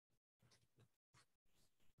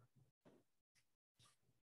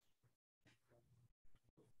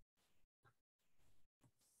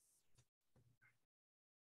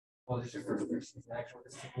Well, this is your first preseason action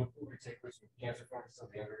with this team. What were your takeaways from cancer from some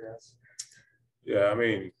of the younger guys? Yeah, I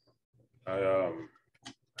mean, I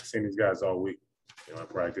seen these guys all week, in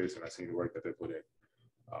practice, and I seen the work that they put in.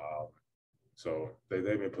 So they've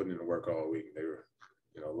been putting in the work all week. They were,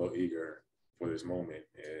 a little eager for this moment,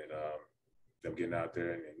 and them getting out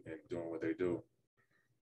there and doing what they do.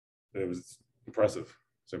 It was impressive.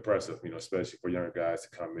 It's impressive, especially for younger guys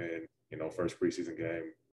to come in, first preseason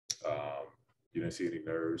game. You didn't see any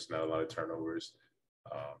nerves, not a lot of turnovers.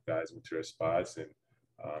 Guys went to their spots and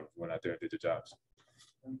went out there and did their jobs.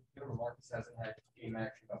 Marcus hasn't had game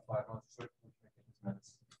action about 5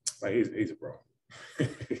 months. Like he's a pro.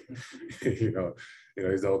 He's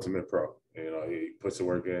the ultimate pro. He puts the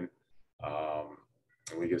work in. And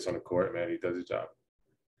when he gets on the court, man, he does his job.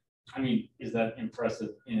 I mean, is that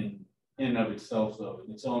impressive in and of itself, though,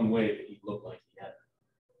 in its own way, that he looked like he had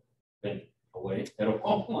been away at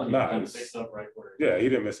all? Nah, kind of picked up right where. Yeah, he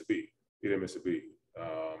didn't miss a beat.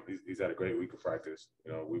 He's had a great week of practice.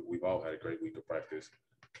 We've all had a great week of practice,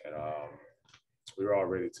 and we were all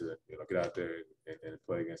ready to get out there and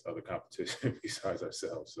play against other competition besides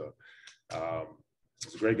ourselves. So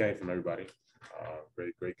it's a great game from everybody.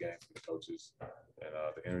 Great game from the coaches, and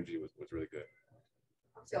the energy was really good.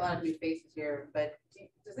 See a lot of new faces here, but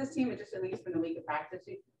does this team, just at least from the week of practice,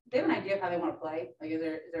 do they have an idea of how they want to play? Like, is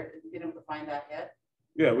there been able to find that yet?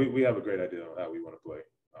 Yeah, we have a great idea on how we want to play,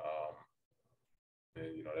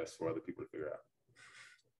 and that's for other people to figure out.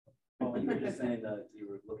 Well, you were just saying that you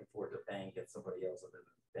were looking forward to playing against somebody else other than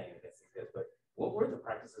playing against these guys, but what were the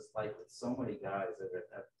practices like with so many guys that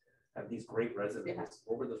have these great resumes? Yeah.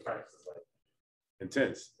 What were those practices like?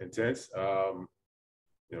 Intense.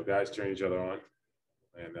 Guys cheering each other on,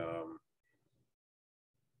 and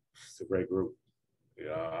it's a great group.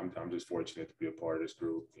 I'm just fortunate to be a part of this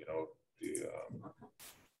group.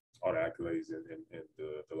 All the accolades in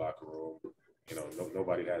the locker room.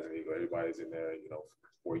 Nobody has an ego. Everybody's in there,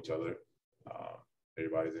 for each other.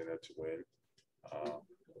 Everybody's in there to win.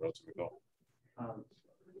 The ultimate goal.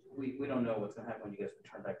 We don't know what's going to happen when you guys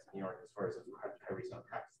return back to New York as far as Kyrie's not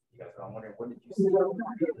practicing. You guys, I'm wondering, what did you see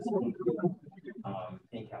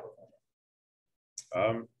in California?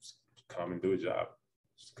 Come and do a job.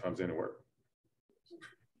 Just comes in and work.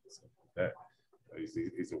 That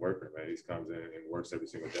he's a worker, man. He comes in and works every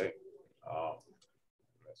single day.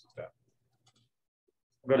 That's just that.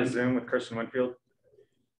 We'll go to Zoom with Christian Winfield.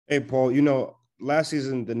 Hey, Paul, last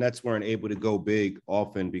season the Nets weren't able to go big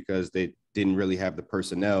often because they didn't really have the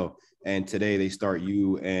personnel. And today they start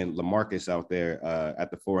you and LaMarcus out there at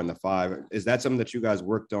the 4 and the 5. Is that something that you guys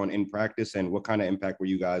worked on in practice? And what kind of impact were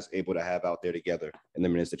you guys able to have out there together in the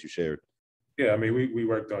minutes that you shared? Yeah, I mean, we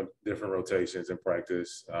worked on different rotations in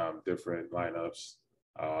practice, different lineups.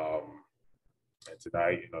 And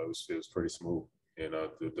tonight, it was pretty smooth.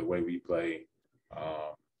 The way we play,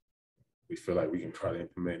 we feel like we can try to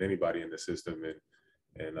implement anybody in the system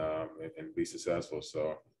and be successful.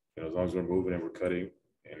 So, as long as we're moving and we're cutting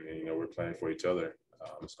and we're playing for each other,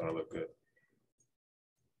 it's going to look good.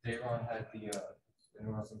 Dayron had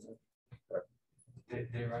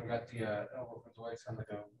Dayron got the elbow from Dwight on like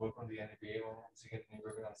a book on the NBA one. Was he getting any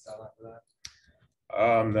ribbon on the sideline for that?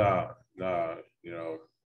 Nah.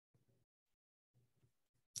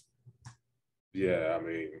 Yeah, I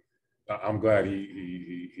mean, I'm glad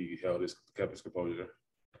he kept his composure.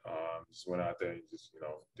 Just went out there and just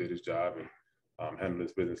did his job and handled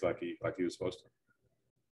his business like he was supposed to.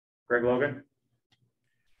 Greg Logan.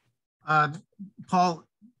 Paul,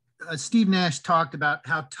 Steve Nash talked about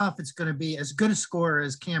how tough it's going to be. As good a scorer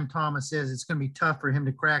as Cam Thomas is, it's going to be tough for him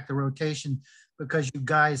to crack the rotation because you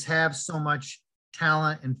guys have so much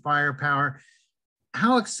talent and firepower.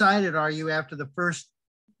 How excited are you after the first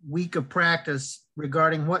week of practice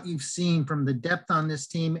regarding what you've seen from the depth on this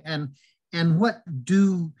team, and what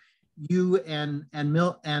do you and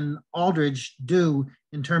Aldridge do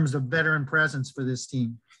in terms of veteran presence for this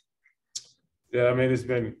team? Yeah, I mean, it's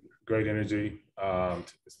been great energy.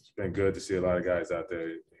 It's been good to see a lot of guys out there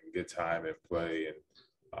and get time and play.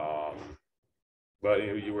 But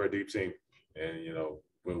you were a deep team, and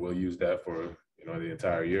we'll use that for the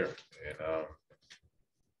entire year. And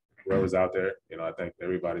whoever's out there, I think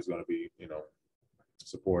everybody's going to be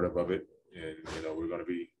supportive of it, and we're going to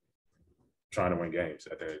be trying to win games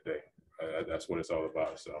at the end of the day. That's what it's all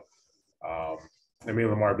about. So, me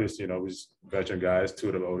and Lamarcus, we're just veteran guys, 2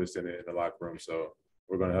 of the oldest in the locker room. So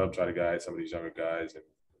we're going to help try to guide some of these younger guys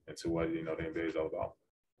into what the NBA is all about.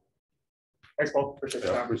 Thanks, Paul. Appreciate it.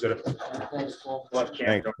 Appreciate it. Thanks, Paul. We'll have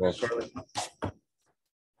Cam Thanks, Paul. shortly.